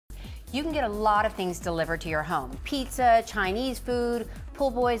You can get a lot of things delivered to your home. Pizza, Chinese food, pool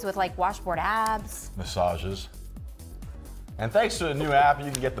boys with like washboard abs. Massages. And thanks to a new app,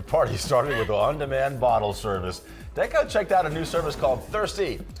 you can get the party started with on-demand bottle service. Deco checked out a new service called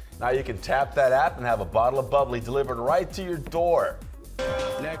Thirstie. Now you can tap that app and have a bottle of bubbly delivered right to your door.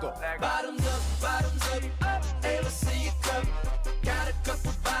 Lego.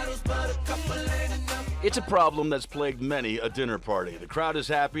 It's a problem that's plagued many a dinner party. The crowd is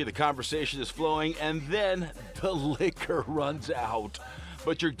happy, the conversation is flowing, and then the liquor runs out.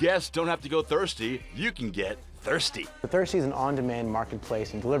 But your guests don't have to go thirsty. You can get Thirstie. Thirstie is an on-demand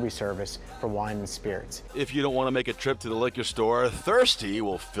marketplace and delivery service for wine and spirits. If you don't want to make a trip to the liquor store, Thirstie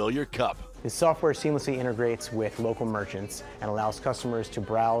will fill your cup. This software seamlessly integrates with local merchants and allows customers to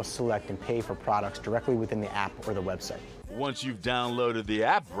browse, select, and pay for products directly within the app or the website. Once you've downloaded the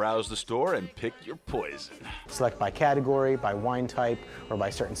app, browse the store and pick your poison. Select by category, by wine type, or by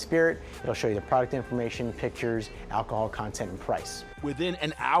certain spirit. It'll show you the product information, pictures, alcohol content, and price. Within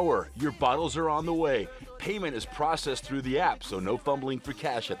an hour, your bottles are on the way. Payment is processed through the app, so no fumbling for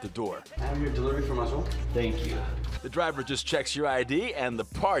cash at the door. I have your delivery for myself. Thank you. The driver just checks your ID and the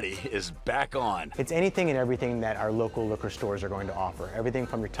party is back on. It's anything and everything that our local liquor stores are going to offer. Everything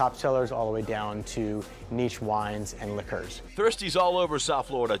from your top sellers all the way down to niche wines and liquors. Thirstie's all over South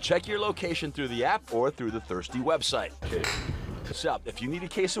Florida. Check your location through the app or through the Thirstie website. Okay. So, if you need a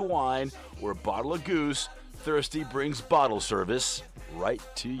case of wine or a bottle of goose, Thirstie brings bottle service right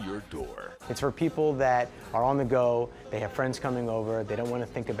to your door. It's for people that are on the go, they have friends coming over, they don't want to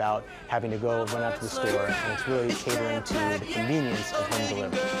think about having to go run out to the store, and it's really catering to the convenience of home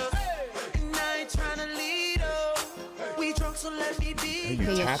delivery. You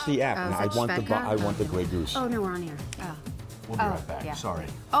tap the app, and I want the Grey Goose. Oh, no, we're on here. Oh. We'll be right back. Yeah. Sorry.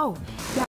 Oh, yeah.